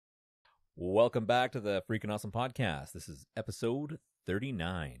Welcome back to the Freaking Awesome Podcast. This is episode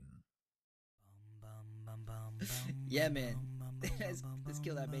 39. Yeah, man. Let's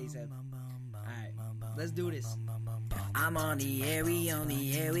kill that bass head. Alright, let's do this. I'm on the air,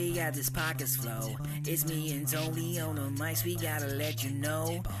 we got this pockets flow. It's me and Tony on the mics, we gotta let you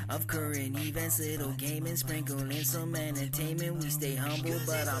know of current events, little gaming, sprinkling some entertainment. We stay humble,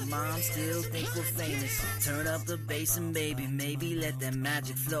 but our moms still think we're famous. Turn up the bass and baby, maybe let that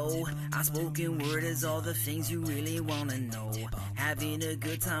magic flow. Our spoken word is all the things you really wanna know. Having a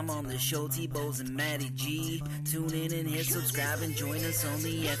good time on the show, T-Bows and Matty G. Tune in and hit subscribe and join us on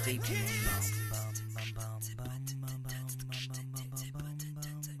the FAQ.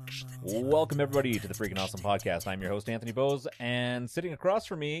 Welcome, everybody, to the Freaking Awesome Podcast. I'm your host, Anthony Bowes, and sitting across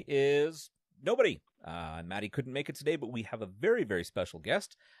from me is nobody. Matty couldn't make it today, but we have a very, very special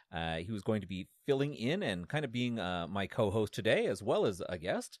guest. He was going to be filling in and kind of being my co-host today, as well as a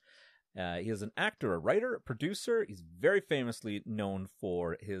guest. He is an actor, a writer, a producer. He's very famously known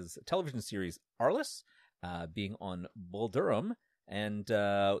for his television series Arliss, being on Bull Durham, and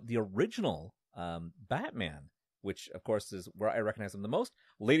the original Batman, which, of course, is where I recognize him the most.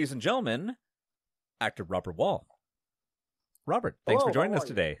 Ladies and gentlemen, actor Robert Wuhl. Robert, thanks for joining us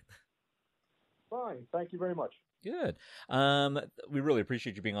today. Fine. Thank you very much. Good. We really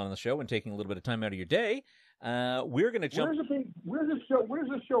appreciate you being on the show and taking a little bit of time out of your day. We're going to jump... Where does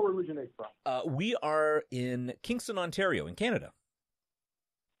this show originate from? We are in Kingston, Ontario, in Canada.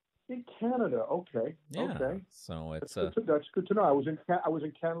 In Canada, okay. Yeah. Okay. So it's that's good to know. I was in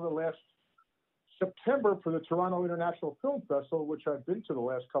Canada last September for the Toronto International Film Festival, which I've been to the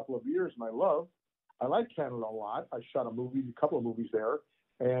last couple of years, and I like Canada a lot. I shot a couple of movies there,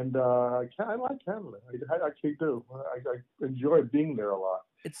 and I like Canada. I actually do. I enjoy being there a lot.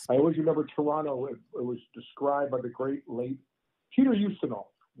 I always remember Toronto. It was described by the great late Peter Ustinov,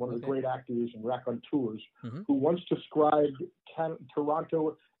 one of the great actors and raconteurs, who once described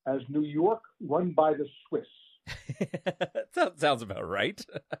Toronto as New York run by the Swiss. That sounds about right.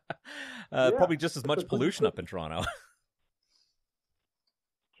 Probably just as much pollution up in Toronto.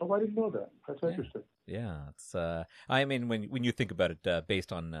 Oh, I didn't know that. That's interesting. Yeah, it's. I mean, when you think about it,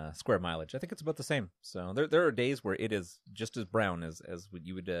 based on square mileage, I think it's about the same. So there are days where it is just as brown as what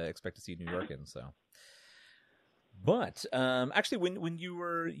you would expect to see New York in. So, but actually, when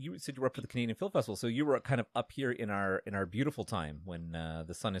you said you were up to the Canadian Film Festival, so you were kind of up here in our beautiful time when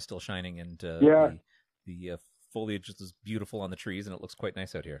the sun is still shining and the foliage is beautiful on the trees, and it looks quite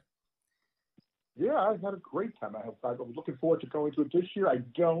nice out here. Yeah, I had a great time. I'm looking forward to going to it this year. I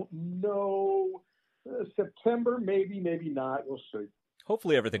don't know. September, maybe not. We'll see.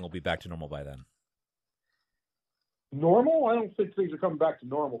 Hopefully everything will be back to normal by then. Normal? I don't think things are coming back to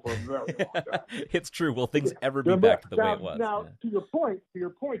normal for a very long time. It's true. Will things ever be back to the way it was? Now, to your point,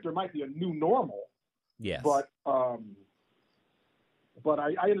 there might be a new normal. Yes. But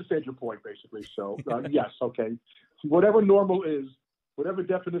I understand your point, basically. So, yes, okay. Whatever normal is, whatever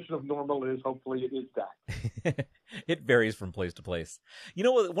definition of normal is, hopefully it is that. It varies from place to place. You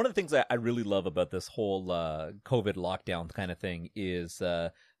know, one of the things I really love about this whole COVID lockdown kind of thing is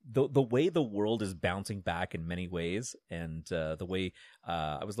the way the world is bouncing back in many ways. And the way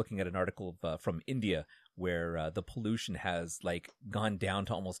I was looking at an article from India where the pollution has gone down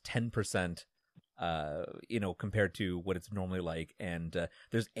to almost 10%. Compared to what it's normally like, and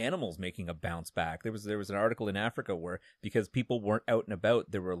there's animals making a bounce back. There was an article in Africa where, because people weren't out and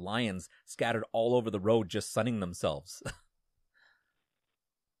about, there were lions scattered all over the road just sunning themselves.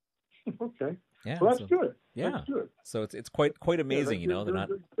 Okay. Yeah. Well, that's good. Yeah. That's good. So it's quite amazing, they're not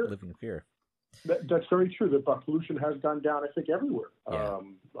living in fear. That's very true. The pollution has gone down, I think, everywhere. Yeah.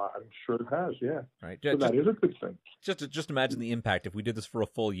 I'm sure it has, yeah. Right. So that is a good thing. Just imagine the impact if we did this for a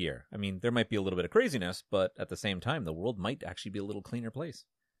full year. I mean, there might be a little bit of craziness, but at the same time, the world might actually be a little cleaner place.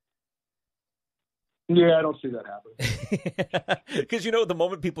 Yeah, I don't see that happening. Because, the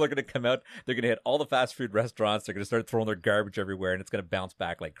moment people are going to come out, they're going to hit all the fast food restaurants, they're going to start throwing their garbage everywhere, and it's going to bounce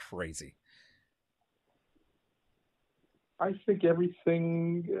back like crazy. I think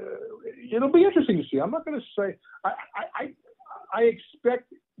everything. It'll be interesting to see. I'm not going to say. I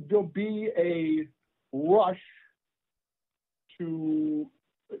expect there'll be an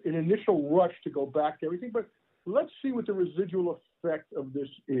initial rush to go back to everything, but let's see what the residual effect of this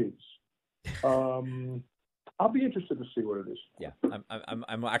is. I'll be interested to see what it is. Yeah,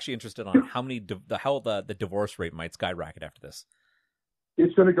 I'm actually interested on how the divorce rate might skyrocket after this.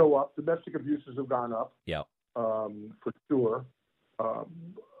 It's going to go up. Domestic abuses have gone up. Yeah. For sure.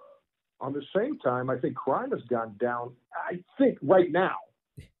 On the same time, I think crime has gone down. I think right now.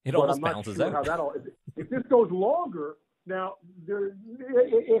 It almost balances out. If this goes longer, Now,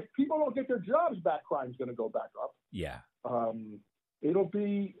 if people don't get their jobs back, crime's going to go back up. Yeah. It'll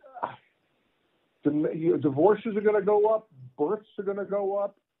be divorces are going to go up, births are going to go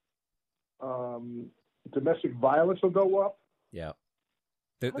up, domestic violence will go up. Yeah.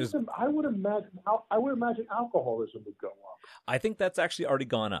 I would imagine alcoholism would go up. I think that's actually already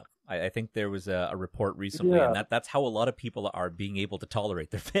gone up. I think there was a report recently, and that's how a lot of people are being able to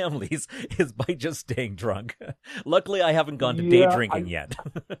tolerate their families is by just staying drunk. Luckily, I haven't gone to day drinking yet.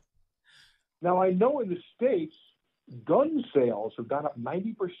 Now, I know in the States, gun sales have gone up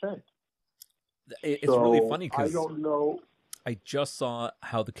 90%. It's really funny because I don't know. I just saw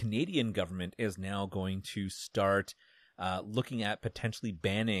how the Canadian government is now going to start looking at potentially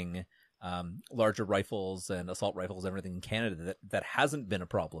banning larger rifles and assault rifles, everything in Canada that hasn't been a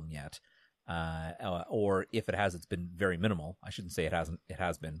problem yet. Or if it has, it's been very minimal. I shouldn't say it hasn't. It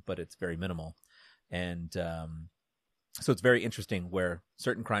has been, but it's very minimal. And so it's very interesting where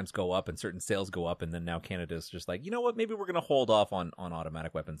certain crimes go up and certain sales go up. And then now Canada's just like, you know what, maybe we're going to hold off on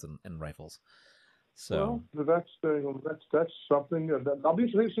automatic weapons and rifles. So that's something that I'll be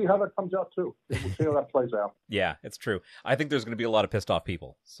interested to see how that comes out too. We'll see how that plays out. Yeah, it's true. I think there's going to be a lot of pissed off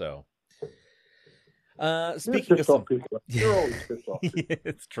people. So speaking of some people, you're always pissed off.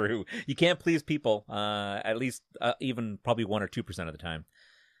 It's true. You can't please people. At least even probably 1 or 2% of the time.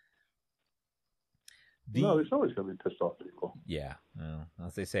 No, there's always going to be pissed off people. Yeah, well,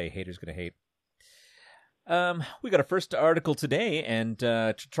 as they say, haters going to hate. We got a first article today, and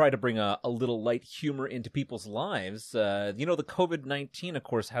to try to bring a little light humor into people's lives, the COVID-19, of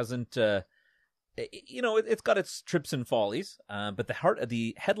course, hasn't, it's got its trips and follies, but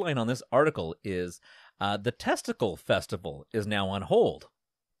the headline on this article is, the Testicle Festival is now on hold.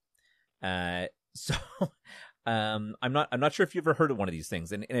 So I'm not sure if you've ever heard of one of these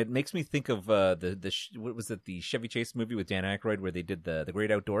things, and it makes me think of what was it, the Chevy Chase movie with Dan Aykroyd where they did the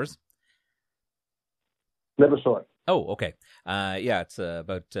Great Outdoors. Never saw it. Oh, okay. It's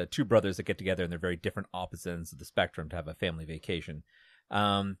about two brothers that get together, and they're very different opposite ends of the spectrum to have a family vacation.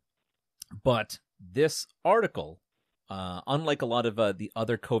 But this article, unlike a lot of the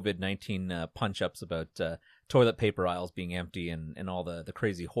other COVID-19 punch-ups about toilet paper aisles being empty and all the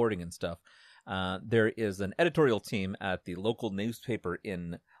crazy hoarding and stuff, there is an editorial team at the local newspaper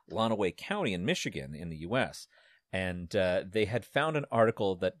in Lenawee County in Michigan in the U.S., and they had found an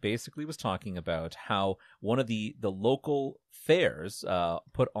article that basically was talking about how one of the local fairs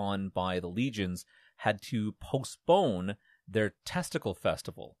put on by the Legions had to postpone their testicle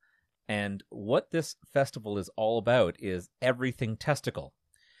festival. And what this festival is all about is everything testicle.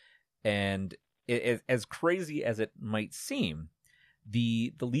 And as crazy as it might seem,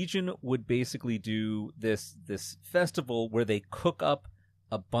 the Legion would basically do this festival where they cook up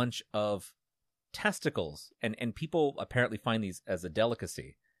a bunch of testicles, and people apparently find these as a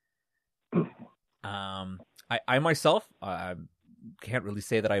delicacy. I myself can't really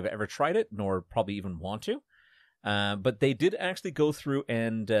say that I've ever tried it, nor probably even want to. But they did actually go through,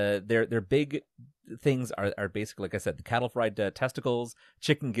 and their big things are basically, like I said, the cattle fried testicles,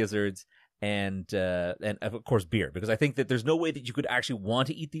 chicken gizzards, and of course beer. Because I think that there's no way that you could actually want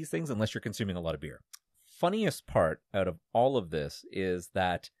to eat these things unless you're consuming a lot of beer. Funniest part out of all of this is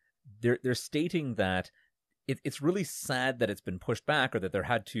that they're stating that it's really sad that it's been pushed back, or that they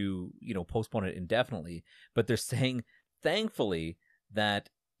had to postpone it indefinitely. But they're saying, thankfully, that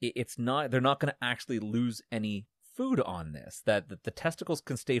they're not going to actually lose any food on this. That the testicles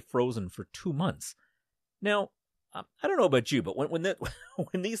can stay frozen for 2 months. Now, I don't know about you, but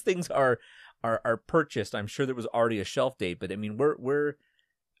when these things are purchased, I'm sure there was already a shelf date. But I mean, we're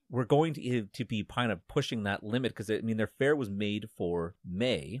going to be kind of pushing that limit, because their fair was made for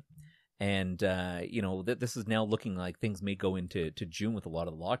May, and this is now looking like things may go into June with a lot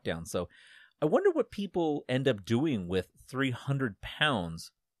of the lockdowns. So I wonder what people end up doing with 300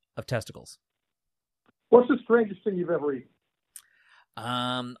 pounds of testicles. What's the strangest thing you've ever eaten?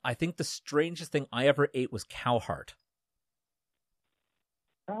 I think the strangest thing I ever ate was cow heart.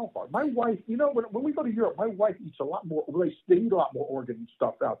 My wife, when we go to Europe, my wife eats a lot more. They eat a lot more organ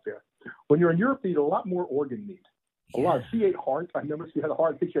stuff out there. When you're in Europe, they eat a lot more organ meat. A lot. She ate heart. I remember she had a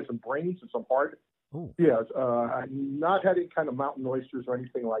heart. I think she had some brains and some heart. Ooh. Yes. Not had any kind of mountain oysters or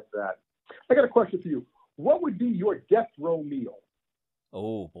anything like that. I got a question for you. What would be your death row meal?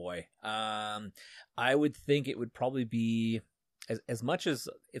 Oh boy. I would think it would probably be, as much as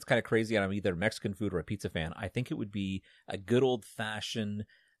it's kind of crazy and I'm either Mexican food or a pizza fan, I think it would be a good old fashioned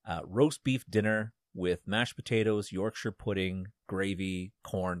roast beef dinner with mashed potatoes, Yorkshire pudding, gravy,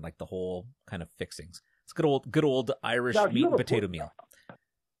 corn, like the whole kind of fixings. It's good old Irish meat and potato meal.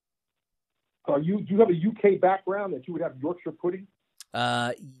 Do you have a UK background that you would have Yorkshire pudding?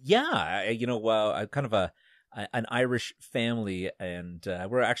 Yeah, I'm kind of an Irish family, and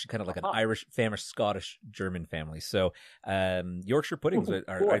we're actually kind of like an Irish, Scottish, German family. So Yorkshire puddings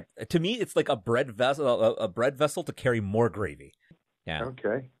are to me, it's like a bread vessel to carry more gravy. Yeah.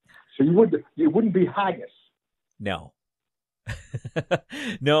 Okay. So it wouldn't be haggis. No.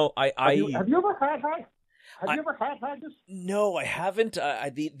 No, Have you ever had haggis? Have you ever had haggis? No, I haven't.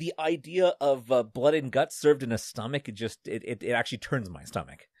 The idea of blood and guts served in a stomach, it actually turns my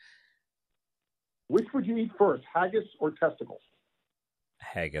stomach. Which would you eat first, haggis or testicles?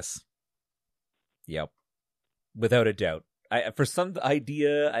 Haggis. Yep. Without a doubt. For some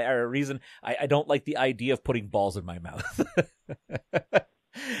idea or reason, I don't like the idea of putting balls in my mouth.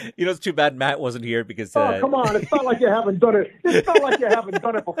 It's too bad Matt wasn't here because... come on. It's not like you haven't done it. It's not like you haven't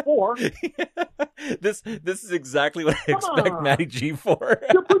done it before. This is exactly what I expect Matty G for.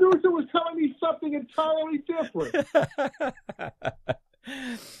 Your producer was telling me something entirely different.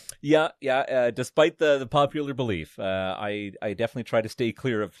 Yeah. Despite the popular belief, I definitely try to stay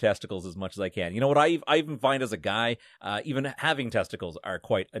clear of testicles as much as I can. You know what I even find as a guy, even having testicles are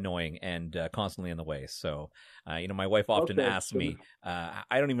quite annoying and constantly in the way. So, my wife often asks me, I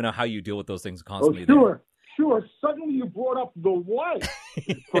don't even know how you deal with those things constantly. Sure. Suddenly you brought up the wife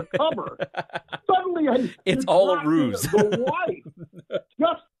for cover. Suddenly it's all a ruse. The wife,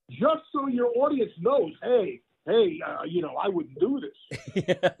 just so your audience knows, hey, I wouldn't do this.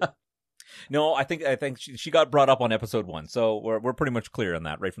 Yeah. No, I think she got brought up on episode 1, so we're pretty much clear on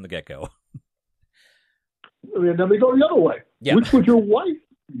that right from the get-go. And then we go the other way. Yeah. Which would your wife?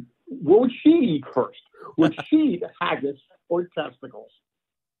 What would she eat first? Would she eat haggis or testicles?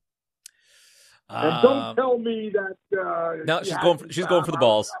 And don't tell me that. No, she's going for the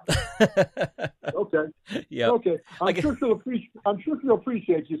balls. Okay. Yeah. Okay. I'm sure she'll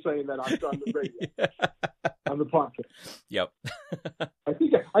appreciate you saying that on the radio, on the podcast. Yep. I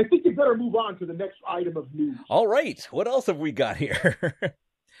think you better move on to the next item of news. All right. What else have we got here?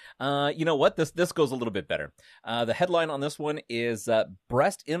 You know what? This goes a little bit better. The headline on this one is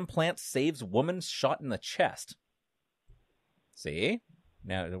breast implant saves woman shot in the chest. See?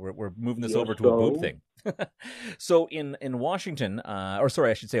 Now we're moving this over to a boob thing. So in Washington, I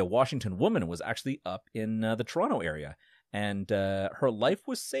should say a Washington woman was actually up in the Toronto area, and her life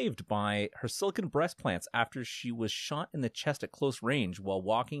was saved by her silicone breast plants after she was shot in the chest at close range while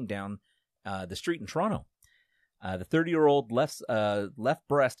walking down the street in Toronto. The 30-year-old left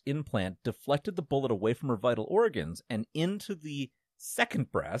breast implant deflected the bullet away from her vital organs and into the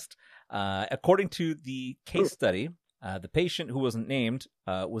second breast. According to the case study, the patient, who wasn't named,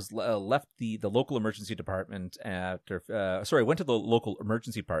 was left the local emergency department went to the local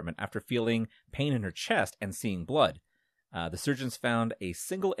emergency department after feeling pain in her chest and seeing blood. The surgeons found a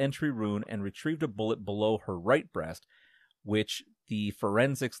single entry wound and retrieved a bullet below her right breast, which the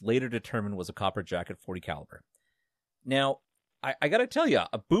forensics later determined was a copper jacket .40 caliber. Now, I got to tell you,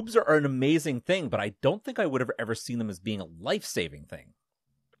 boobs are an amazing thing, but I don't think I would have ever seen them as being a life-saving thing.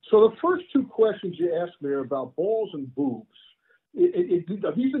 So the first two questions you asked me are about balls and boobs.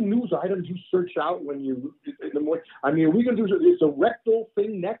 Are these the news items you search out when you in the morning? I mean, are we going to do is a rectal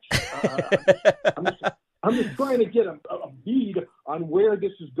thing next? I'm just trying to get a bead on where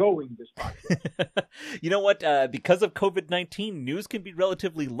this is going. This podcast. You know what? Because of COVID-19, news can be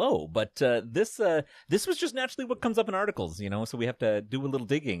relatively low, but this was just naturally what comes up in articles. So we have to do a little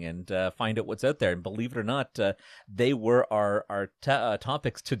digging and find out what's out there. And believe it or not, they were our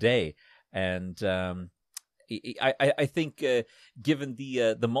topics today. And I think, given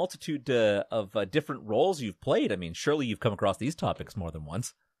the multitude of different roles you've played, I mean, surely you've come across these topics more than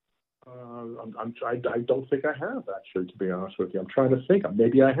once. I don't think I have, actually, to be honest with you. I'm trying to think.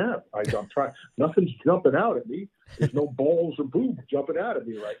 Maybe I have. I'm trying. Nothing's jumping out at me. There's no balls or boobs jumping out at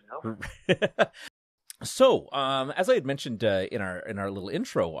me right now. So, as I had mentioned in our little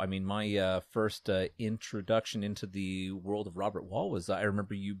intro, I mean, my first introduction into the world of Robert Wuhl was I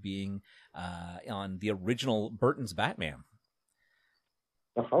remember you being on the original Burton's Batman.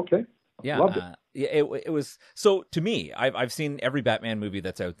 Okay. Yeah, loved it. It was so to me. I've seen every Batman movie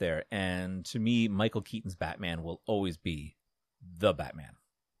that's out there, and to me, Michael Keaton's Batman will always be the Batman.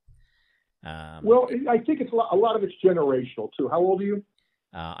 Well, I think it's a lot of it's generational too. How old are you?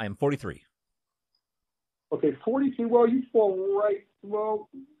 I'm 43. Okay, 43. Well, you fall right. Well,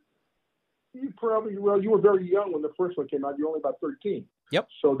 you were very young when the first one came out. You're only about 13. Yep.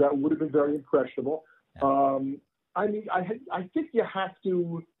 So that would have been very impressionable. Yeah. I mean, I think you have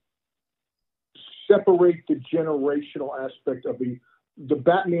to separate the generational aspect of the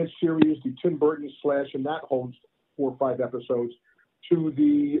Batman series, the Tim Burton / and that holds 4 or 5 episodes, to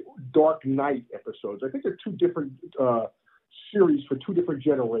the Dark Knight episodes. I think they're two different series for two different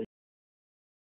generations.